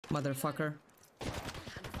motherfucker.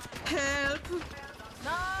 Help! No!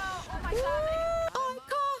 Oh my god! I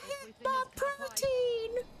got hit by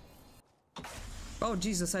protein! Oh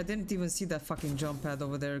Jesus, I didn't even see that fucking jump pad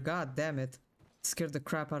over there. God damn it. Scared the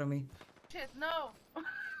crap out of me. Shit, no!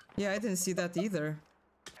 Yeah, I didn't see that either.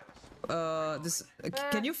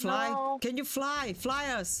 Can you fly? No. Can you fly? Fly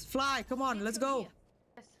us! Fly! Come on, let's go!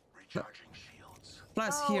 Fly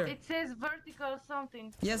us here. It says vertical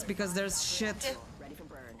something. Yes, because there's shit. Ready for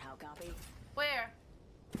burn. How copy? Where?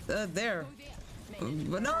 There. No.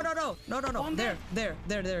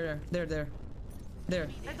 There.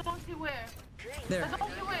 I don't see where. There. I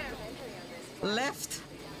don't see where. Left.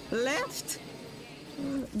 Left.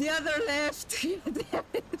 The other left. Damn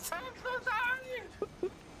it. I'm so sorry.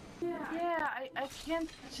 Yeah, I can't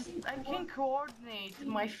coordinate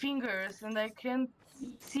my fingers and I can't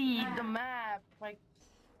see the map. Like,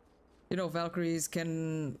 You know, Valkyries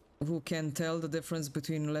who can tell the difference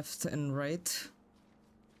between left and right.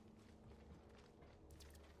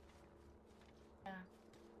 yeah.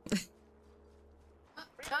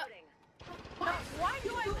 Why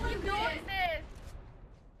do I keep doing this?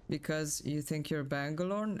 Because you think you're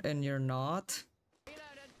Bangalore and you're not.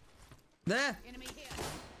 There!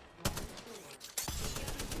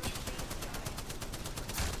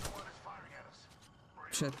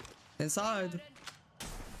 Shit. Inside!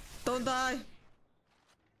 Don't die!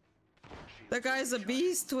 That guy's a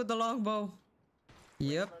beast with the longbow.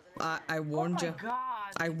 Yep, I warned you.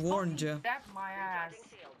 God. I warned you. That's my ass.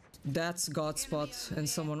 That's God spot, and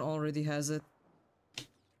someone already has it.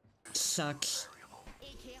 Sucks.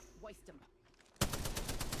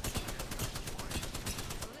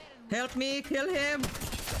 Help me, kill him!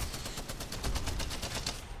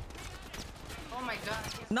 Oh my god.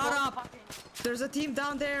 he's Not so up! fucking- There's a team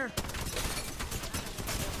down there!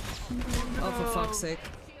 Oh, for fuck's sake.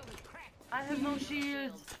 I have no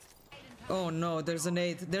shields. Oh no, there's a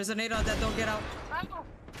nade. There's a nade on that, don't get out. Oh.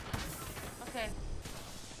 Okay.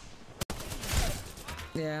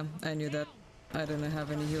 Yeah, I knew that. I didn't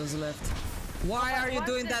have any heals left. Why are you Why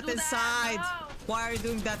doing did that they do inside? that? No. Why are you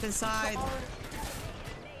doing that inside?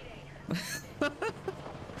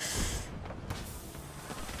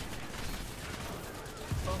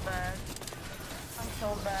 So bad. I'm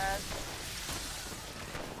so bad.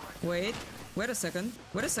 Wait a second.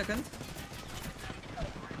 Wait a second.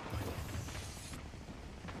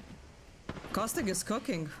 Caustic is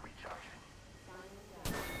cooking.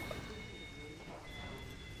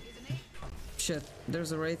 Shit,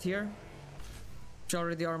 there's a wraith here. She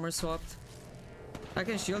already armor swapped. I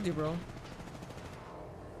can shield you, bro.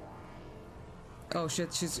 Oh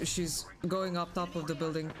shit, she's going up top of the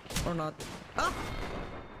building. Or not. Ah!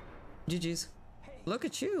 GG's. Look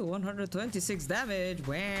at you, 126 damage.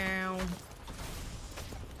 Wow.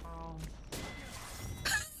 Oh.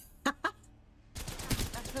 I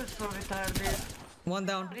feel so retarded. One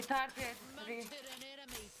down. Retarded.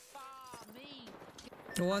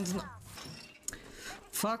 One's not.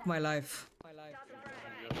 Fuck my life.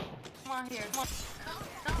 Come on here. Come on.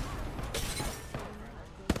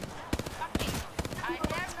 I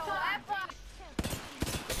have no weapon.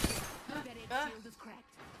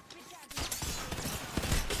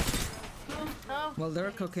 No. Well,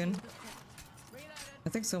 they're cooking. I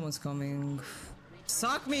think someone's coming.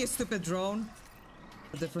 Suck me, you stupid drone.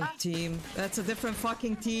 A different team. That's a different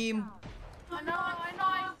fucking team. I know,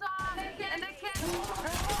 I saw it. And I can't.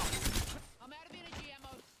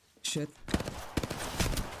 Shit.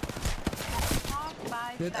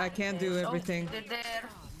 Bye. Dude, I can't do everything. They're there.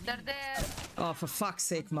 They're there. Oh, for fuck's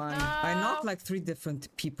sake, man. I knocked like 3 different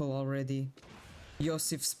people already.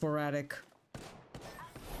 Yosif sporadic.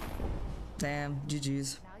 Damn,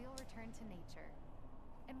 GG's. Now you'll return to nature.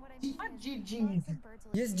 And what I mean What is, GG's? birds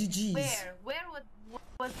will Yes, GG's. Where? Where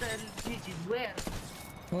was the GG's? Where?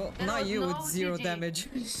 Well, There not was you no with 0 GG. damage.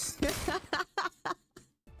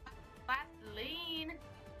 Vaseline.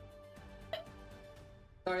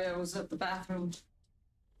 Sorry, I was at the bathroom.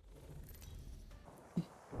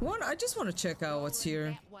 I just want to check out what's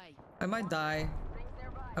here. I might die.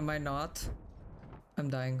 I might not. I'm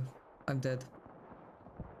dying. I'm dead.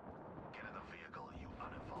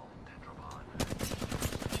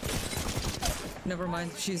 Never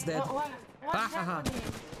mind, she's dead. What's Ah, ha, ha. happening?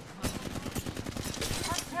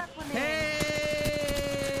 What's happening?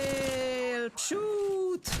 Help!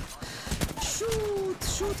 Shoot! Shoot!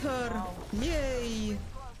 Shoot her! Yay!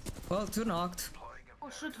 Well, 2 knocked. Oh,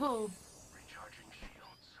 shoot who?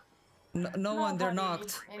 No one, they're Nobody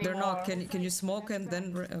knocked. They're anymore. knocked. Can you smoke and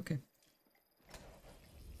then... Okay.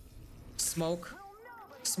 Smoke.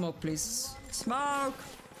 Smoke, please. Smoke!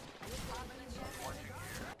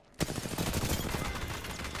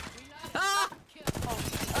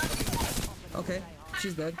 Okay,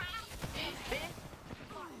 she's dead.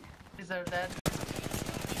 Deserve that. I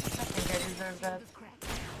think I deserve that.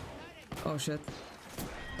 Oh shit.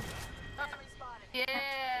 Yeah!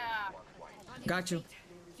 Got you.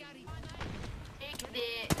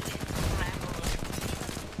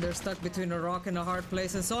 They're stuck between a rock and a hard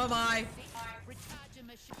place, and so am I!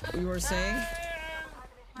 You were saying?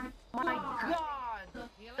 My god!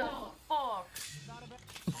 The fuck?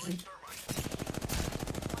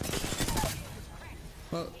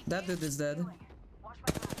 Well, that dude is dead.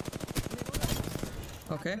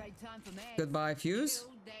 Okay. Goodbye, Fuse.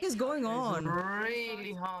 What is going on?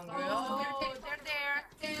 Really hungry. Oh, they're there!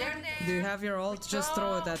 They're there! Do you have your ult? Just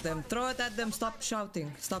throw it at them. Throw it at them. Stop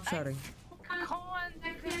shouting. Stop shouting. Come on,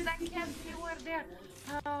 because I can't see where they're.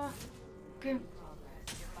 Okay.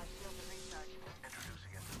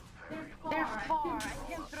 They're far. I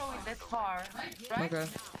can't throw it that far. Right? Okay.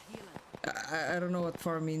 I don't know what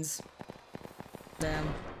far means. Damn.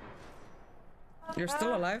 You're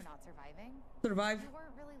still alive? Not surviving. Survive. You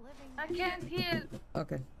weren't really living. I can't heal.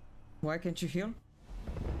 Okay. Why can't you heal?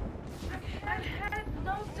 I had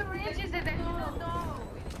no syringes that I didn't know.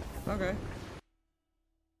 Okay.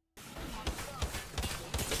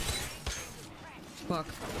 Fuck.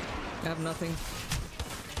 I have nothing.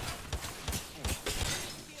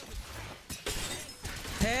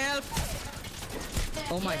 Help!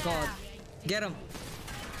 Oh my god. Get him.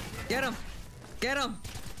 Get him. Get him.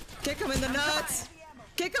 Kick him in the nuts.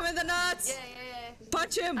 Kick him in the nuts. Yeah.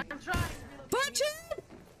 Punch him. I'm trying. Punch him.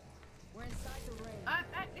 I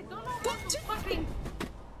don't know how to fucking.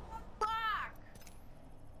 Fuck!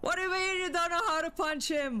 What do you mean you don't know how to punch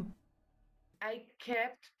him? I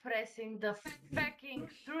kept pressing the fucking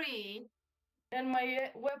 3 and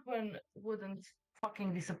my weapon wouldn't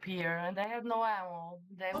fucking disappear and I had no ammo.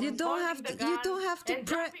 You don't have to. You don't have to and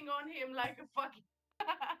press. jumping on him like a fucking.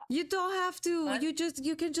 You don't have to. What?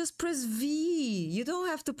 You can just press V. You don't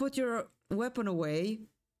have to put your weapon away.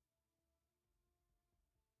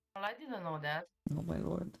 Well, I didn't know that. Oh my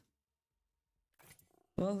lord.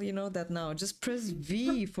 Well, you know that now. Just press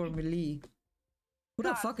V for melee. Who the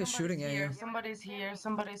God, fuck is shooting at you? Somebody's here.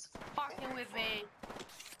 Somebody's fucking with me.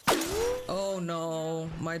 Oh no,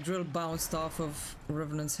 my drill bounced off of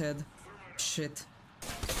Revenant's head. Shit.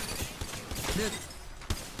 Dude.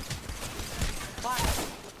 What?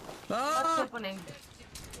 What's Ah! happening?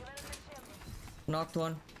 Knocked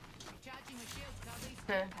one.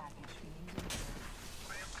 Okay.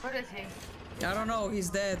 Where is he? I don't know, he's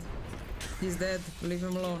dead. He's dead. Leave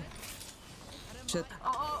him alone. Shit.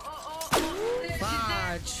 Oh. There,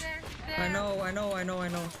 Fudge. there. I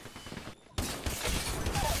know.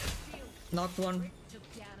 Knocked one.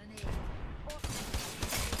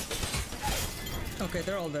 Okay,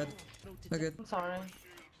 they're all dead. They're good. I'm sorry.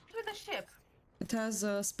 Look at the ship. It has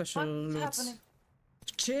special What's loots. happening?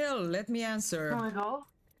 Chill, let me answer. Can we go?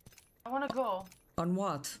 I wanna go. On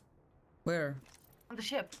what? Where? On the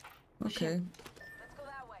ship. The Okay. ship.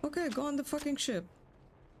 Okay, go on the fucking ship.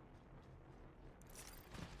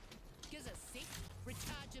 Gives a sec,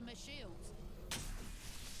 recharging my shields.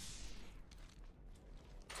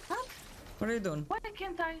 What? What are you doing? Why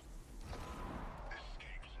can't I?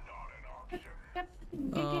 Kept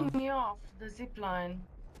kicking me off the zip line.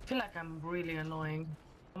 I feel like I'm really annoying.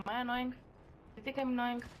 Am I annoying? You think I'm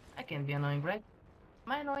annoying? I can't be annoying, right?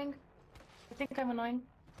 Am I annoying? You think I'm annoying?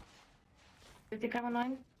 You think I'm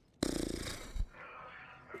annoying?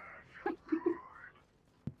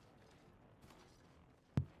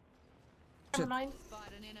 I'm Shit. annoying?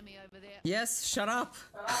 Spied an enemy over there. Yes, shut up.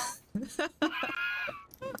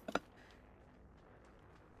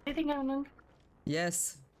 You think I'm annoying?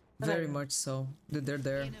 Yes, very much so. Dude, they're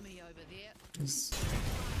there. Enemy over there. Yes.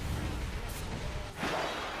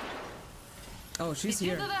 Oh, she's Did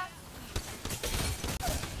you here. do that?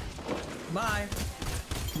 Bye.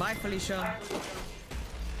 Bye, Felicia.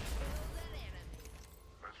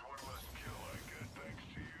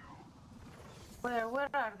 Where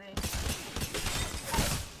are they?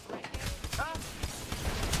 Oh.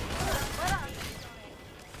 Where are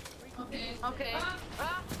they? Okay.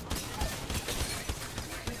 Ah.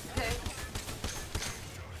 Okay.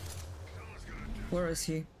 Where is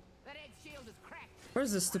he? That head shield is cracked.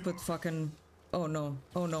 Where's the stupid fucking... Oh no.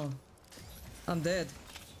 Oh no. I'm dead.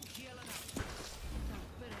 Healing up.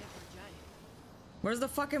 Bit of effort, Jay. Where's the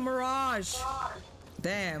fucking Mirage?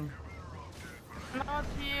 Damn. Not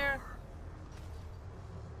here.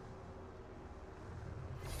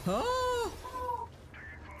 Oh!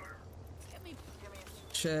 Get me.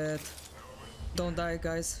 Shit. Don't die,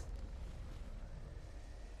 guys.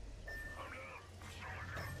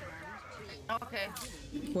 Okay.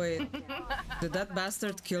 Wait. Did that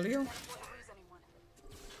bastard kill you?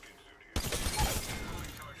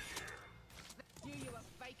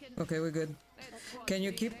 Okay, we're good. Can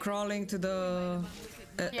you keep crawling to the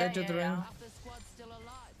edge of the ring? Half the squad's still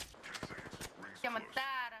alive.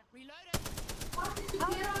 Chiamatara. Reloading.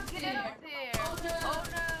 Get up there. Oh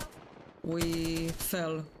no. We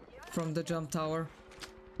fell from the jump tower.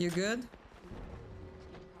 You good?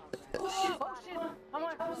 Oh shit. I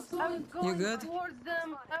was You going good? towards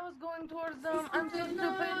them. I was going towards them. I'm so stupid.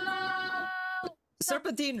 No.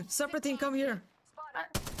 Serpentine! Serpentine, come here! I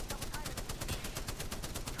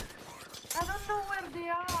don't know where they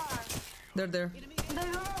are. They're there. They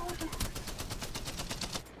don't know what to...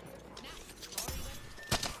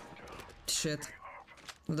 Shit.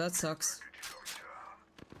 Well, that sucks.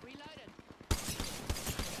 Reloaded.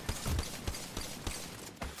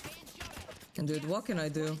 And dude, what can I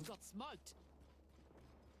do? Got smoked.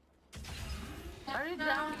 Are you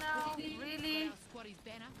down now? Really? Our squaddy's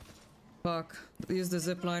banner. Fuck. Use the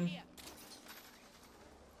zip line.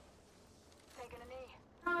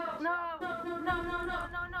 No.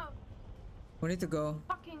 No. We need to go.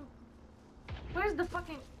 Fucking... Where's the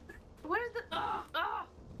fucking... Where's the...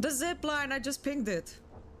 The zip line! I just pinged it.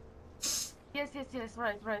 Yes.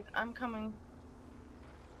 Right. I'm coming.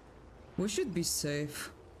 We should be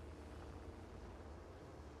safe.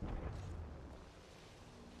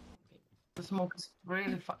 The smoke is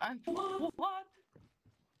really fun. What?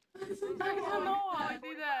 I don't know how I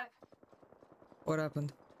did that. What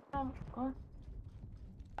happened? What?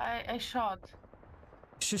 I shot.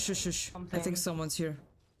 Shush. I Something. think someone's here.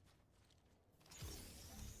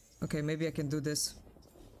 Okay, maybe I can do this.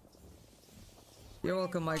 You're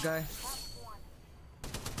welcome, my guy.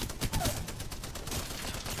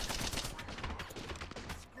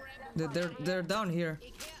 They're down here.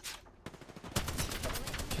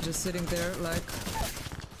 Just sitting there like...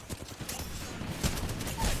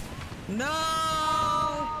 No!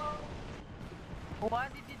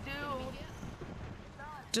 What did you do?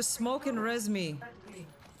 Just smoke and res me.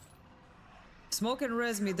 Smoke and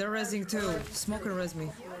res me. They're resing too. Smoke and res me.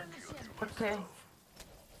 Okay.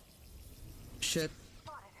 Shit.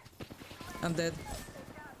 I'm dead.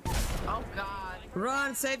 Oh god.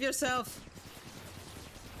 Run! Save yourself!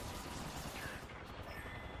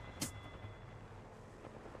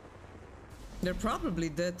 They're probably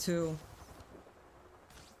dead too.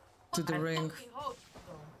 To the ring. fucking hope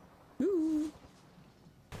so. Ooh.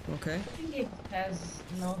 Okay. I think it has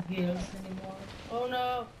no heals anymore. Oh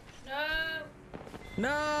no! No!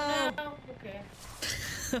 No! Okay.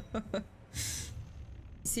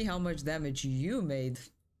 See how much damage you made.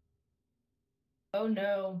 Oh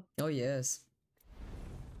no. Oh yes.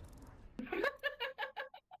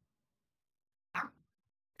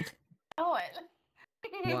 Oh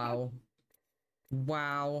well. Wow.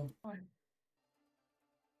 Wow.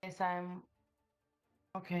 Yes, I'm...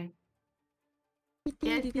 Okay.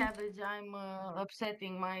 Yes, Cabbage, I'm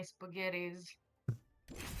upsetting my spaghettis.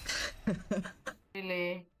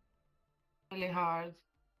 Really hard.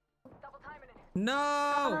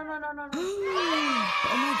 No! No.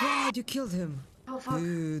 Oh my god, you killed him. Oh fuck.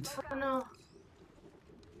 Dude. Oh no.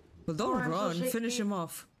 Well, don't Oh, I'm so run. shaky. Finish him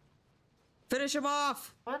off. Finish him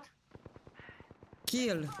off! What?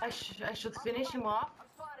 Kill. I should finish him off?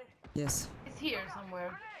 Yes. It's here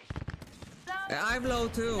somewhere. No, I'm low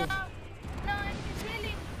too. no, it's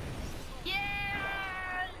healing.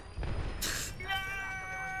 Yes!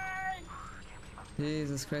 Yes!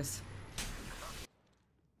 Jesus Christ.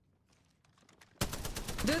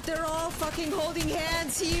 Dude, they're all fucking holding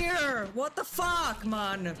hands here! What the fuck,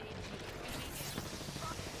 man?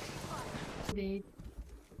 Where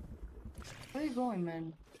are you going,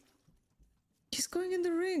 man? He's going in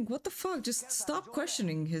the ring. What the fuck? Just stop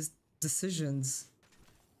questioning his decisions.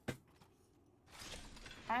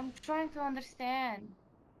 I'm trying to understand.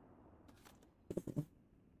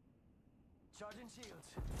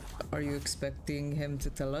 Are you expecting him to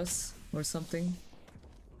tell us or something?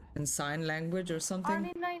 In sign language or something?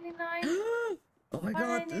 RN99. Oh my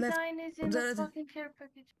god, left. RN99 is in the fucking care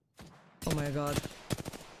package. Oh my god.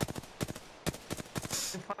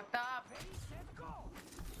 You fucked up.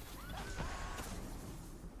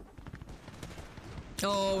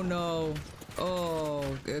 Oh no. Oh,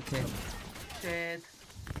 okay. Shit.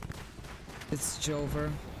 It's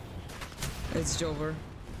Jover. It's Jover.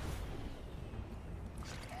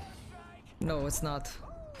 No, it's not.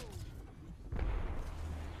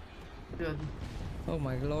 Good. Oh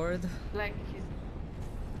my lord. Like he's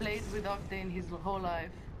played with Octane his whole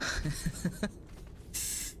life.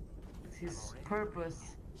 It's his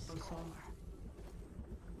purpose also.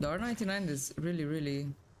 The R99 is really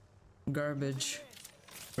garbage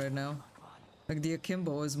right now. Like the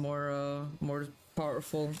Akimbo is more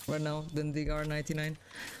powerful right now than the R99.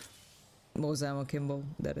 Most ammo Kimbo,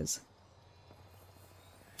 that is.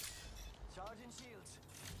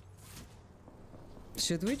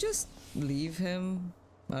 Should we just leave him?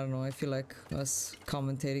 I don't know, I feel like us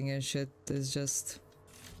commentating and shit is just...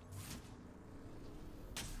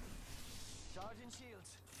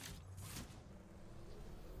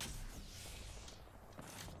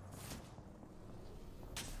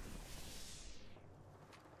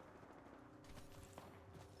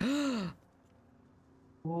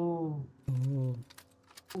 Ooh. Ooh.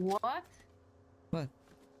 What? What?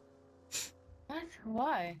 What?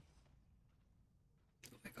 Why?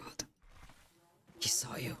 Oh my god. He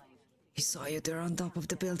saw you. He saw you. They're on top of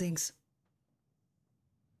the buildings.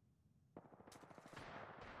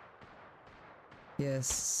 Yes,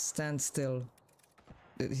 stand still.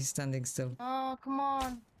 He's standing still. Oh, come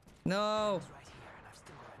on. No!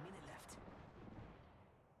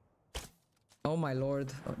 Oh my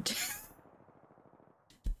lord. Oh,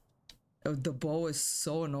 oh, the bow is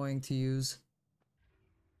so annoying to use.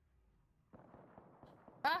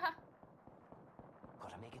 Ah!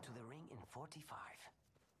 Gotta make it to the ring in 45.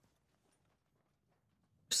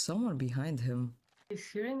 Someone behind him. He's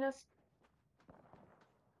hearing us?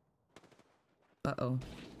 Uh-oh.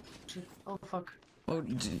 Shit. Oh, fuck. Oh, Oh,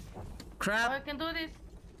 I crap! can do this.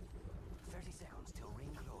 30 seconds till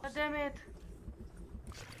ring close. God damn it.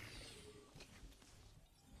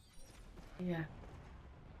 Yeah.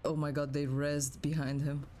 Oh my god, they rezzed behind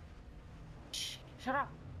him. Shh. Shut up.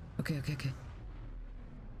 Okay, okay, okay.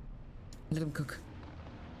 Let him cook.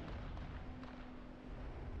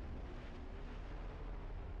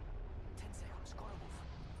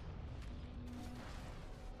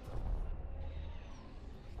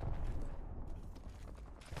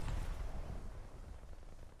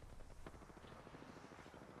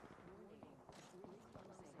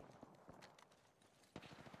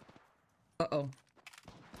 Uh-oh.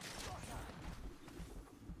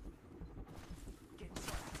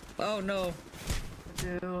 Oh no.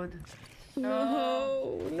 Dude.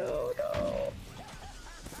 No, no, no.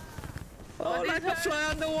 Oh, like a fly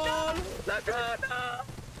on the wall. Like a, no.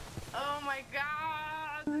 Oh my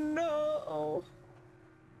god. No.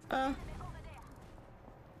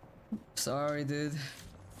 Sorry, dude.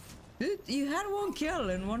 Dude, you had 1 kill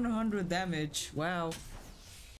and 100 damage. Wow.